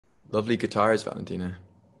Lovely guitars, Valentina.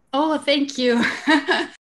 Oh, thank you.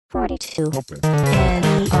 42.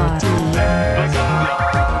 N-E-R-D.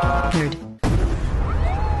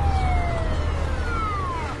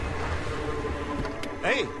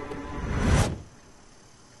 Ehi!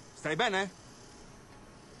 Stai bene?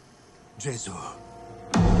 Gesù.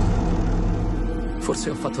 Forse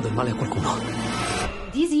ho fatto del male a qualcuno.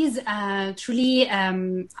 This is truly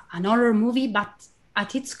an horror movie, but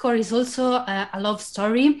at its core is also a love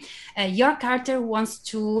story. Your character wants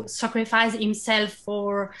to sacrifice himself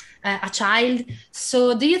for a child.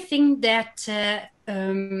 So, do you think that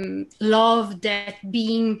love, that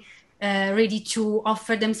being ready to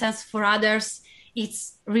offer themselves for others,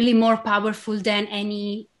 it's really more powerful than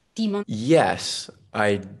any demon? Yes,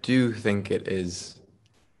 I do think it is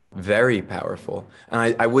very powerful.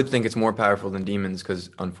 And I would think it's more powerful than demons because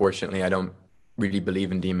unfortunately I don't really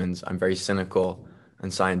believe in demons. I'm very cynical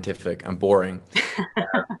and scientific and boring.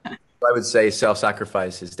 I would say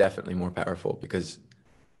self-sacrifice is definitely more powerful because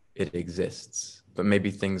it exists. But maybe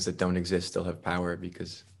things that don't exist still have power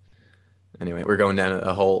because anyway, we're going down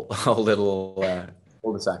a whole little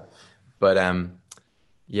cul-de-sac. But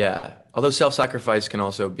yeah, although self-sacrifice can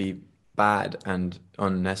also be bad and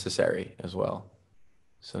unnecessary as well.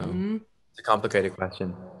 So it's a complicated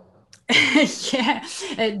question. Yeah,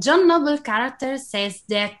 John Noble character says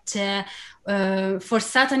that for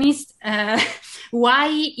Satanists, why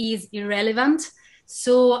is irrelevant.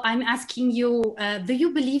 So I'm asking you, do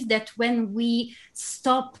you believe that when we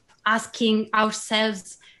stop asking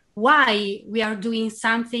ourselves why we are doing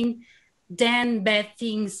something, then bad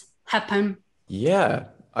things happen? Yeah,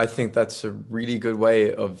 I think that's a really good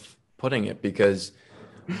way of putting it because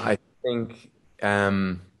I think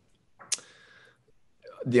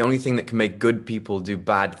the only thing that can make good people do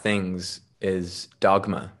bad things is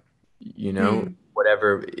dogma. You know,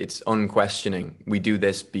 whatever, it's unquestioning. We do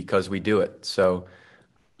this because we do it. So,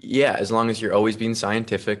 yeah, as long as you're always being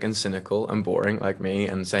scientific and cynical and boring like me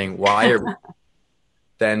and saying why are we,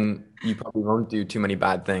 then you probably won't do too many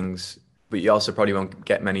bad things, but you also probably won't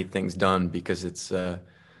get many things done because it's a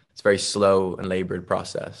very slow and labored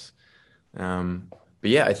process. But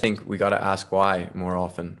yeah, I think we got to ask why more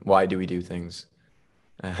often. Why do we do things?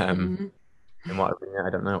 In what arena? I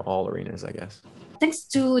don't know. All arenas, I guess. Thanks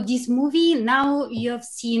to this movie, now you have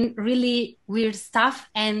seen really weird stuff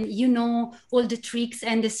and you know all the tricks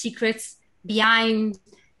and the secrets behind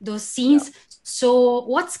those scenes. So,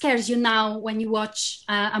 what scares you now when you watch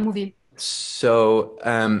a movie? So,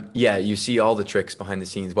 yeah, you see all the tricks behind the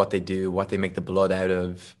scenes, what they do, what they make the blood out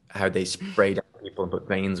of, how they spray down people and put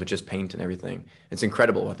veins with just paint and everything. It's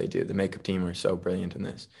incredible what they do. The makeup team are so brilliant in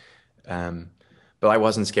this. Um, but I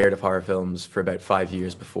wasn't scared of horror films for about 5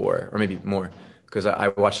 years before, or maybe more, because I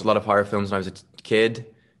watched a lot of horror films when I was a kid.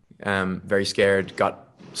 Very scared, got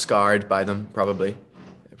scarred by them, probably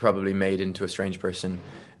made into a strange person.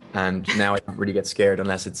 And now I don't really get scared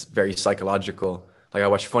unless it's very psychological. Like I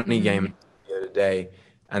watched Funny Game the other day,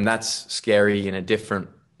 and that's scary in a different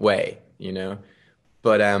way, you know.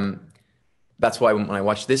 But that's why when I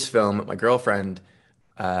watched this film with my girlfriend,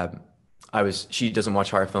 uh, she doesn't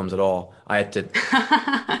watch horror films at all. I had to,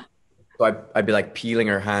 so I'd be like peeling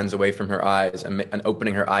her hands away from her eyes and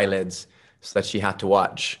opening her eyelids so that she had to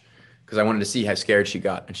watch because I wanted to see how scared she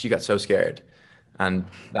got, and she got so scared, and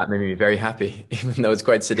that made me very happy, even though it's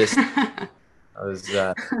quite sadistic. I was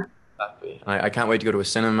happy. I can't wait to go to a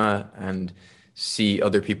cinema and see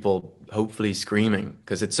other people hopefully screaming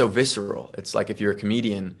because it's so visceral. It's like if you're a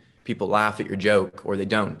comedian, people laugh at your joke or they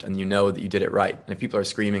don't, and you know that you did it right. And if people are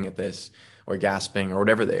screaming at this or gasping or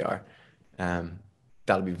whatever they are,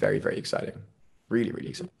 that'll be very, very exciting. Really, really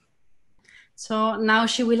exciting. So now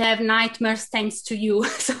she will have nightmares thanks to you.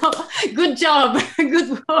 So good job, good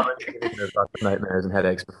work. I've got nightmares and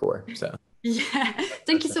headaches before, so Yeah,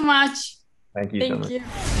 thank you so much. thank you so Thank much. you.